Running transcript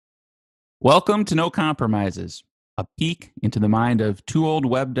Welcome to No Compromises, a peek into the mind of two old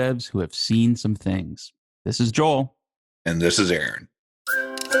web devs who have seen some things. This is Joel. And this is Aaron.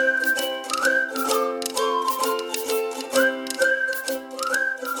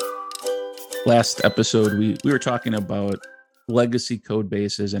 Last episode, we were talking about legacy code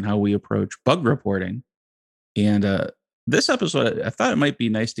bases and how we approach bug reporting. And this episode, I thought it might be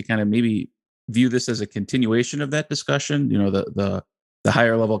nice to kind of maybe view this as a continuation of that discussion. You know, the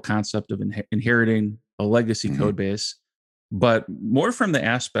higher level concept of inheriting a legacy code base, but more from the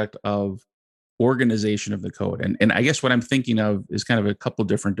aspect of organization of the code. And I guess what I'm thinking of is kind of a couple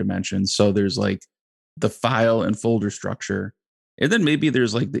different dimensions. So there's like the file and folder structure, and then maybe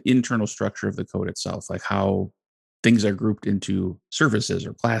there's like the internal structure of the code itself, like how things are grouped into services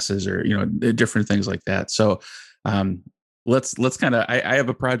or classes or different things like that. So let's kind of I have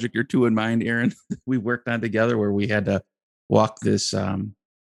a project or two in mind, Aaron, we worked on together where we had to walk this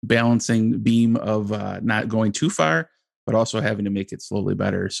balancing beam of not going too far, but also having to make it slowly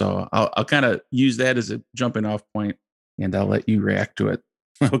better. So I'll kind of use that as a jumping off point, and I'll let you react to it.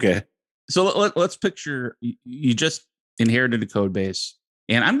 Okay. So let's picture you just inherited a code base,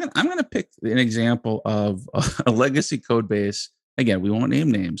 and I'm gonna pick an example of a legacy code base. Again, we won't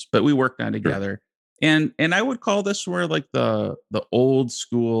name names, but we worked on together, and I would call this where like the old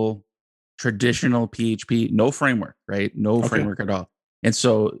school traditional PHP, no framework, right? No framework at all. And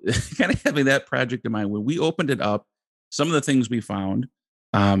so kind of having that project in mind, when we opened it up, some of the things we found,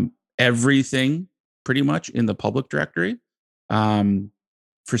 everything pretty much in the public directory.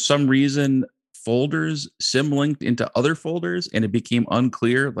 For some reason, folders symlinked into other folders, and it became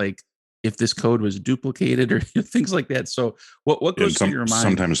unclear, like if this code was duplicated or things like that. So what goes through your mind?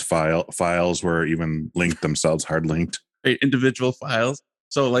 Sometimes files were even linked themselves, hard linked. Right, individual files.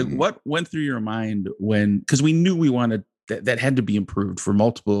 So like what went through your mind when, because we knew we wanted that had to be improved for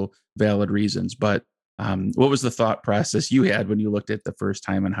multiple valid reasons, but what was the thought process you had when you looked at the first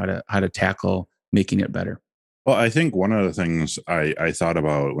time and how to tackle making it better? Well, I think one of the things I thought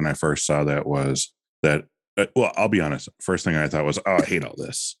about when I first saw that was that, well, I'll be honest. First thing I thought was, oh, I hate all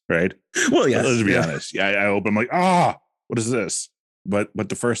this, right? Well, yes. Let's be honest. Yeah, I opened like, what is this? But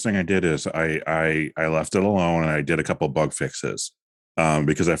the first thing I did is I left it alone and I did a couple bug fixes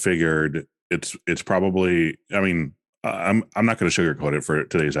because I figured it's probably, I mean, I'm not going to sugarcoat it for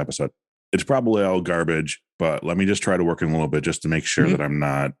today's episode. It's probably all garbage, but let me just try to work in a little bit just to make sure that I'm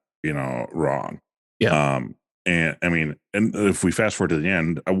not, wrong. Yeah. And I mean, and if we fast forward to the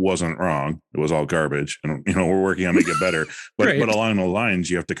end, I wasn't wrong. It was all garbage, and we're working on making it better. But Right. but along the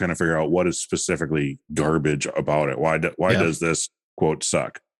lines, you have to kind of figure out what is specifically garbage about it. Why does this quote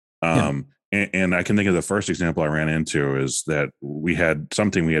suck? And I can think of the first example I ran into is that we had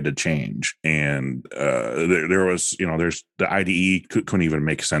something we had to change, and there was there's the IDE couldn't even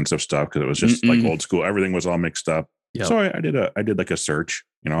make sense of stuff because it was just like old school. Everything was all mixed up. Yep. So I did like a search,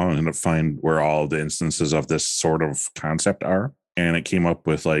 and to find where all the instances of this sort of concept are, and it came up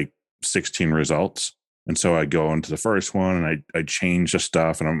with like 16 results. And so I go into the first one and I change the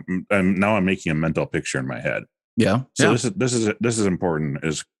stuff, and I'm making a mental picture in my head. Yeah. So this is important.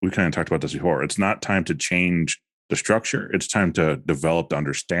 Is we kind of talked about this before. It's not time to change the structure. It's time to develop the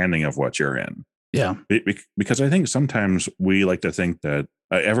understanding of what you're in. Yeah. Because I think sometimes we like to think that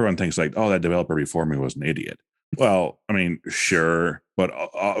everyone thinks like, oh, that developer before me was an idiot. Well, I mean, sure, but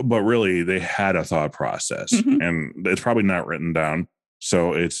really, they had a thought process, and it's probably not written down.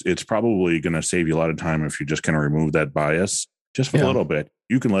 So it's probably going to save you a lot of time if you just kind of remove that bias just for a little bit.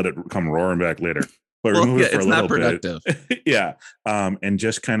 You can let it come roaring back later, but remove it for a little bit. Yeah, and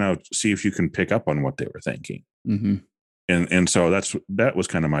just kind of see if you can pick up on what they were thinking. And so that was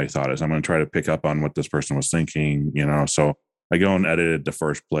kind of my thought is I'm going to try to pick up on what this person was thinking. So I go and edit it the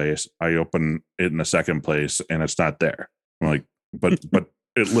first place. I open it in the second place, and it's not there. I'm like, but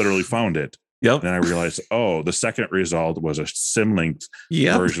it literally found it. Yep. And I realized, the second result was a symlinked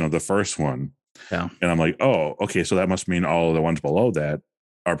version of the first one. Yeah. And I'm like, oh, okay, so that must mean all of the ones below that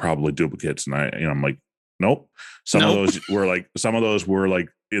are probably duplicates. And I'm like, nope. Some of those were like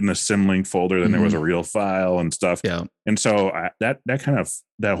in the symlink folder. Then there was a real file and stuff. Yeah. And so that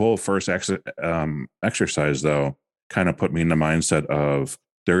whole first exercise though kind of put me in the mindset of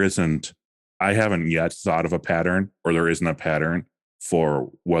I haven't yet thought of a pattern, or there isn't a pattern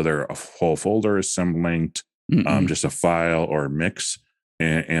for whether a whole folder is symlinked, just a file or a mix.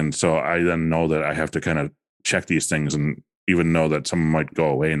 And so I then know that I have to kind of check these things, and even know that some might go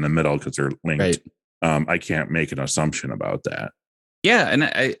away in the middle because they're linked. Right. I can't make an assumption about that. Yeah. And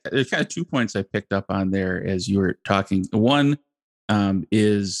there's kind of 2 points I picked up on there as you were talking. One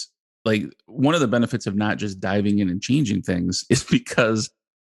is like one of the benefits of not just diving in and changing things is because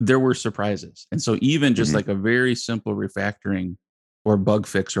there were surprises. And so even just Mhm. like a very simple refactoring or bug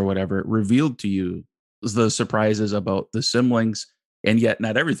fix or whatever revealed to you the surprises about the symlinks, and yet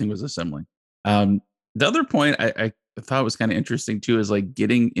not everything was a symlink. The other point I thought was kind of interesting too is like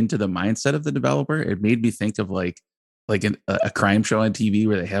getting into the mindset of the developer. It made me think of a crime show on TV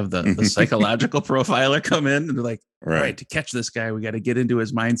where they have the psychological profiler come in and they're like, all right, Right. to catch this guy, we got to get into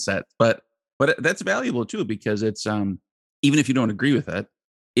his mindset. But that's valuable too, because it's even if you don't agree with it,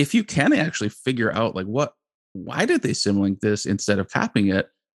 if you can actually figure out like why did they symlink this instead of copying it,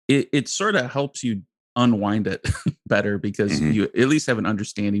 it sort of helps you unwind it better because Mhm. you at least have an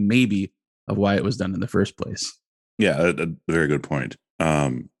understanding maybe of why it was done in the first place. Yeah, a very good point.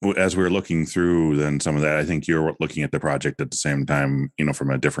 As we were looking through then some of that, I think you're looking at the project at the same time, from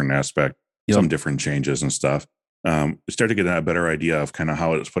a different aspect, some Yep. different changes and stuff. We started getting a better idea of kind of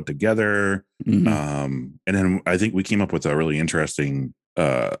how it was put together. Mhm. And then I think we came up with a really interesting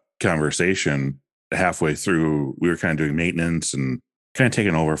conversation halfway through. We were kind of doing maintenance and kind of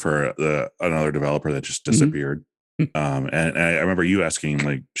taking over for another developer that just Mhm. disappeared. And I remember you asking,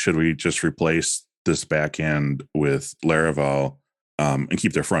 like, should we just replace this back end with Laravel and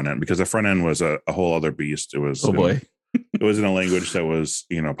keep their front end? Because the front end was a whole other beast. It was Oh boy. it was in a language that was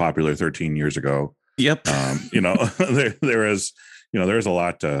popular 13 years ago. Yep. There was there was a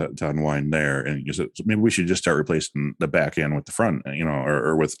lot to unwind there, and you said so maybe we should just start replacing the back end with the front,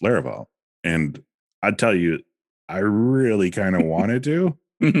 or with Laravel. And I'd tell you, I really kind of wanted to.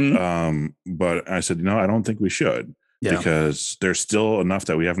 Mhm. But I said, I don't think we should, Yeah. because there's still enough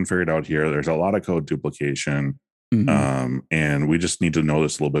that we haven't figured out here. There's a lot of code duplication. Mhm. And we just need to know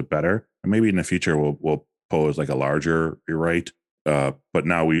this a little bit better. And maybe in the future we'll pose like a larger rewrite. But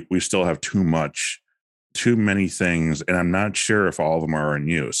now we still have too many things, and I'm not sure if all of them are in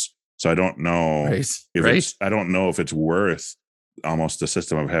use. So I don't know Right. if Right. it's worth almost the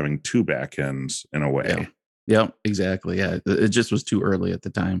system of having two backends in a way. Yeah. Yep. Exactly. Yeah. It just was too early at the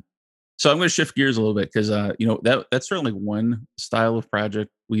time. So I'm going to shift gears a little bit because that's certainly one style of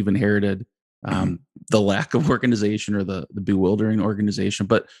project we've inherited. Mhm. The lack of organization or the bewildering organization.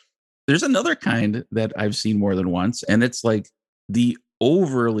 But there's another kind that I've seen more than once, and it's like the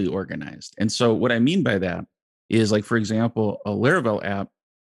overly organized. And so what I mean by that is, like, for example, a Laravel app,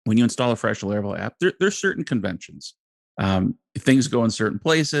 when you install a fresh Laravel app, there's certain conventions. Things go in certain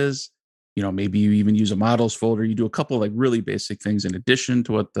places. Maybe you even use a models folder. You do a couple of like really basic things in addition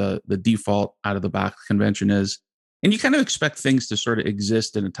to what the default out of the box convention is. And you kind of expect things to sort of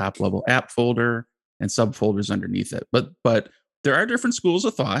exist in a top level app folder and subfolders underneath it. But there are different schools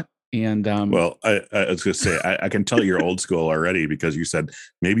of thought. And Well, I was going to say, I can tell you're old school already, because you said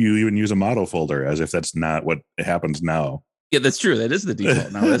maybe you even use a model folder, as if that's not what happens now. yeah, that's true. That is the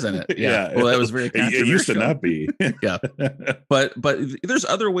default now, isn't it? Yeah. Yeah, Well, that was very it used to controversial. not be. Yeah. But there's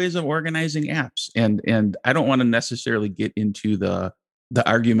other ways of organizing apps, and I don't want to necessarily get into the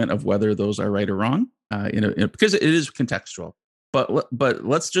argument of whether those are right or wrong, because it is contextual. But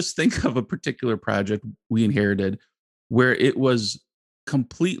let's just think of a particular project we inherited where it was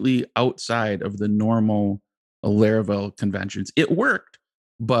completely outside of the normal Laravel conventions. It worked,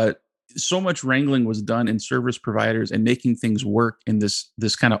 but so much wrangling was done in service providers and making things work in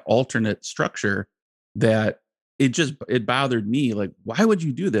this kind of alternate structure that it bothered me. Like, why would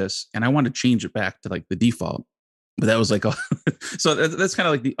you do this? And I want to change it back to like the default. But that was like so that's kind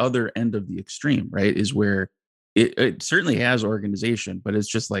of like the other end of the extreme, right? Is where it certainly has organization, but it's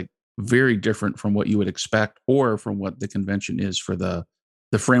just like very different from what you would expect or from what the convention is for the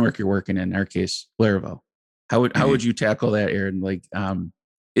framework you're working in our case, Laravel. How Mhm. would you tackle that, Aaron? Like,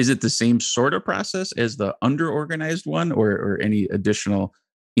 is it the same sort of process as the under organized one, or any additional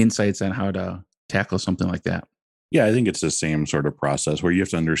insights on how to tackle something like that? Yeah, I think it's the same sort of process where you have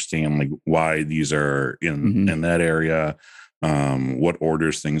to understand like why these are in Hmm. in that area, what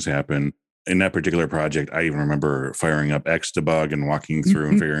orders things happen. In that particular project, I even remember firing up Xdebug and walking through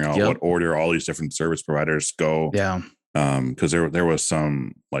and figuring out what Yep. order all these different service providers go. Yeah. Because there was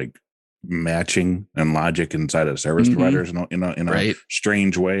some like matching and logic inside of service Hmm. providers in a Right.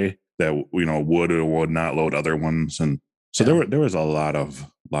 strange way that would or would not load other ones. And so Yeah. there was a lot of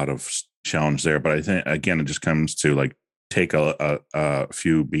challenge there. But I think again it just comes to like take a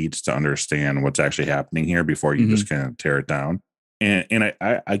few beats to understand what's actually happening here before you Hmm. just kind of tear it down. And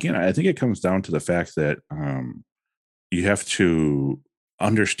I think it comes down to the fact that you have to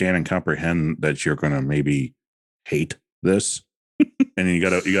understand and comprehend that you're going to maybe hate this, and you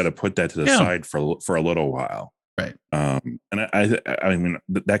gotta put that to the Yeah. side for a little while. Right. And I mean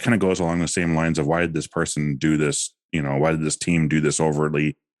that kind of goes along the same lines of why did this person do this? Why did this team do this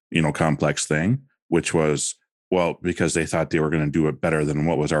overly complex thing? Which was well, because they thought they were going to do it better than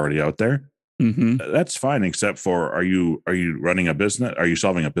what was already out there. Mm-hmm. That's fine, except for are you running a business? Are you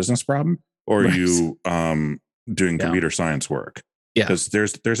solving a business problem, or are Right. you doing Yeah. computer science work? Yeah. Because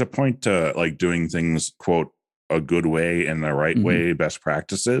there's a point to like doing things quote a good way and the right Mhm. way, best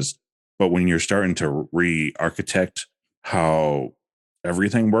practices. But when you're starting to re-architect how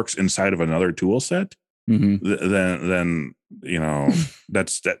everything works inside of another tool set, Mhm. then you know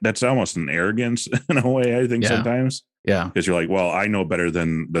that's almost an arrogance in a way, I think Yeah. sometimes. Yeah. Because you're like, well, I know better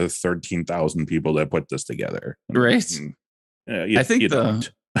than the 13,000 people that put this together. Right. I think You the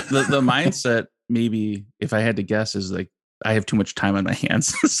don't. mindset, maybe if I had to guess, is like I have too much time on my hands,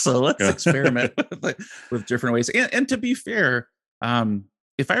 so let's Yeah. experiment with different ways. And to be fair,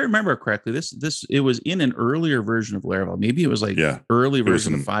 if I remember correctly, this it was in an earlier version of Laravel. Maybe it was like Yeah. early It was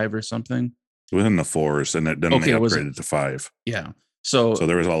version of in- 5 or something. Within the 4s, and then Okay, they was it? upgraded to 5. Yeah. So So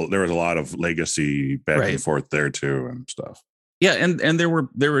there was a lot of legacy back Right. and forth there too and stuff. yeah, and there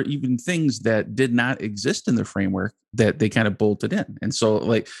were even things that did not exist in the framework that they kind of bolted in. And so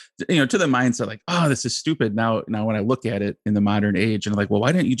like, you know, to the mindset like, oh, this is stupid. Now when I look at it in the modern age and I'm like, well,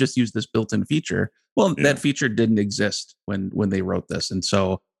 why didn't you just use this built-in feature? Well, Yeah. that feature didn't exist when they wrote this. And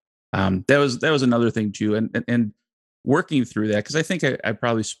so that was another thing too. And working through that, because I think I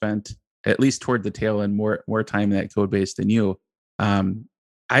probably spent at least toward the tail end more time in that code base than you. Um,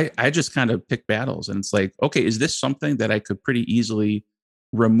 I just kind of pick battles, and it's like, okay, is this something that I could pretty easily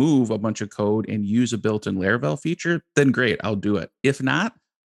remove a bunch of code and use a built-in Laravel feature? Then great, I'll do it. If not,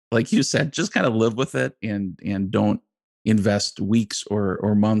 like you said, just kind of live with it and don't invest weeks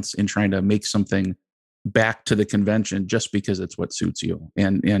or months in trying to make something back to the convention just because it's what suits you.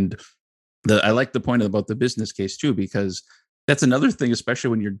 And I like the point about the business case too, because that's another thing, especially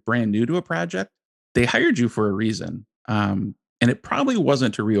when you're brand new to a project. They hired you for a reason. And it probably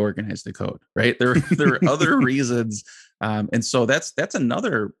wasn't to reorganize the code, right? There are other reasons. And so that's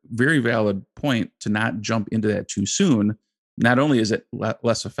another very valid point, to not jump into that too soon. Not only is it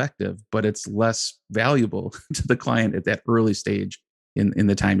less effective, but it's less valuable to the client at that early stage in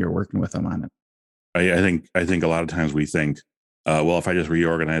the time you're working with them on it. I think a lot of times we think, well, if I just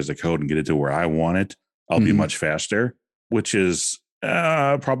reorganize the code and get it to where I want it, I'll be Mhm. much faster, which is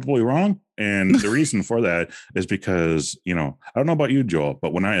probably wrong. And the reason for that is because, you know, I don't know about you, Joel,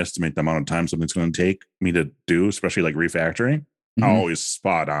 but when I estimate the amount of time something's going to take me to do, especially like refactoring, Mhm. always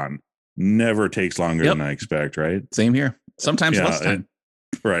spot on. Never takes longer Yep. than I expect, right? Same here. Sometimes Yeah, less time.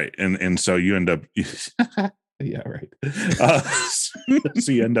 Right. And so you end up yeah, right.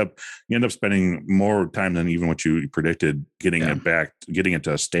 So you end up spending more time than even what you predicted getting Yeah. it back, getting it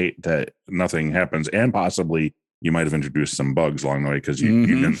to a state that nothing happens, and possibly you might have introduced some bugs along the way because you Mhm.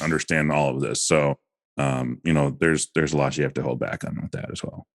 didn't understand all of this. So you know, there's a lot you have to hold back on with that as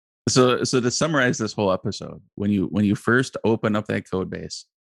well. So to summarize this whole episode, when you first open up that code base,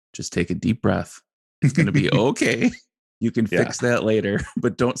 just take a deep breath. It's going to be okay. You can Yeah. fix that later,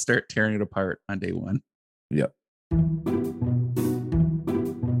 but don't start tearing it apart on day one. Yep.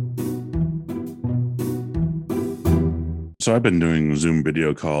 So I've been doing Zoom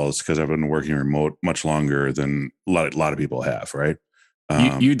video calls because I've been working remote much longer than a lot of people have, right?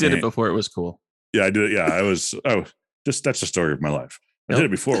 You did it and- before it was cool. Yeah, I did. Yeah, that's the story of my life. I did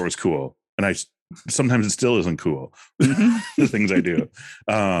it before it was cool. And sometimes it still isn't cool, the things I do.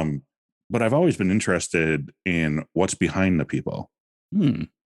 But I've always been interested in what's behind the people. Hmm.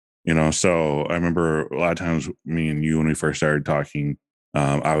 You know, so I remember a lot of times me and you, when we first started talking,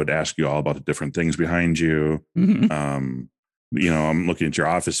 I would ask you all about the different things behind you. Mhm. You know, I'm looking at your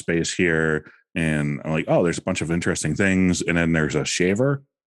office space here and I'm like, oh, there's a bunch of interesting things. And then there's a shaver,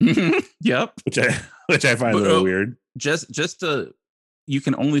 Yep. which I find a little weird. Just to, you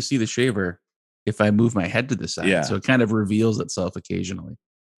can only see the shaver if I move my head to the side. Yeah. So it kind of reveals itself occasionally.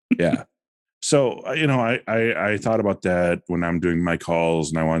 Yeah. So, you know, I thought about that when I'm doing my calls,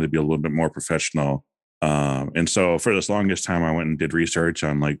 and I wanted to be a little bit more professional. And so for this longest time, I went and did research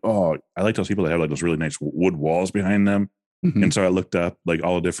on like, oh, I like those people that have like those really nice wood walls behind them. Mhm. And so I looked up like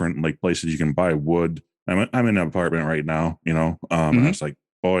all the different like places you can buy wood. I'm in an apartment right now, you know. And I was like,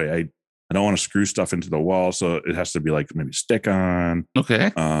 boy, I don't want to screw stuff into the wall, so it has to be like maybe stick on. Okay.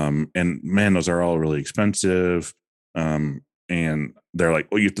 And man, those are all really expensive. And they're like,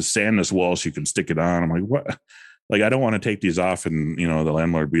 well, you have to sand this wall so you can stick it on. I'm like, what? Like, I don't want to take these off, and you know, the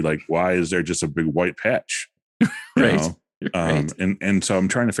landlord be like, why is there just a big white patch? You Right. know? Right. And so I'm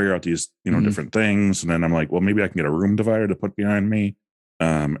trying to figure out these, you know, Mhm. different things. And then I'm like, well, maybe I can get a room divider to put behind me.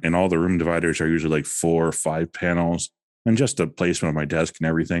 And all the room dividers are usually like 4 or 5 panels, and just the placement of my desk and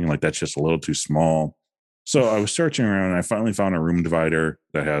everything, like that's just a little too small. So I was searching around and I finally found a room divider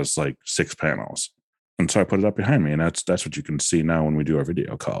that has like 6 panels. And so I put it up behind me, and that's what you can see now when we do our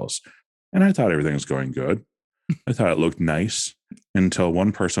video calls. And I thought everything was going good. I thought it looked nice until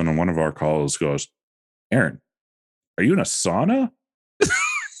one person on one of our calls goes, "Aaron, are you in a sauna?"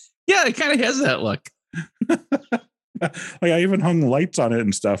 Yeah, it kind of has that look. Like I even hung lights on it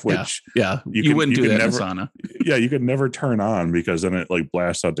and stuff, which you wouldn't do that never, in a sauna. Yeah, you could never turn on because then it like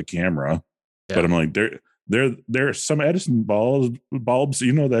blasts out the camera. Yeah. But I'm like, there's some Edison bulbs,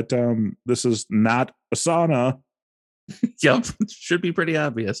 you know, that this is not a sauna. Yep, should be pretty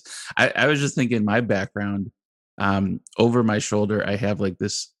obvious. I was just thinking my background, over my shoulder, I have like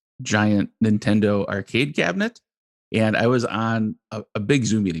this giant Nintendo arcade cabinet, and I was on a big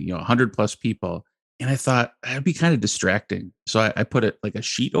Zoom meeting, 100 plus people. And I thought that'd be kind of distracting. So I put it like a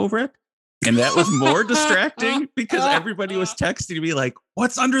sheet over it. And that was more distracting because everybody was texting me like,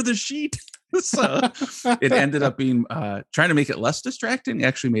 "What's under the sheet?" So it ended up being trying to make it less distracting,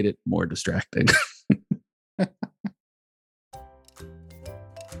 actually made it more distracting.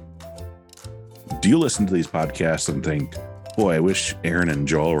 Do you listen to these podcasts and think, boy, I wish Aaron and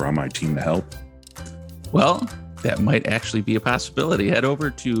Joel were on my team to help? Well, that might actually be a possibility. Head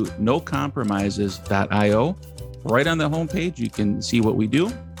over to nocompromises.io. Right on the homepage, you can see what we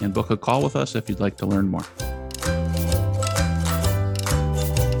do and book a call with us if you'd like to learn more.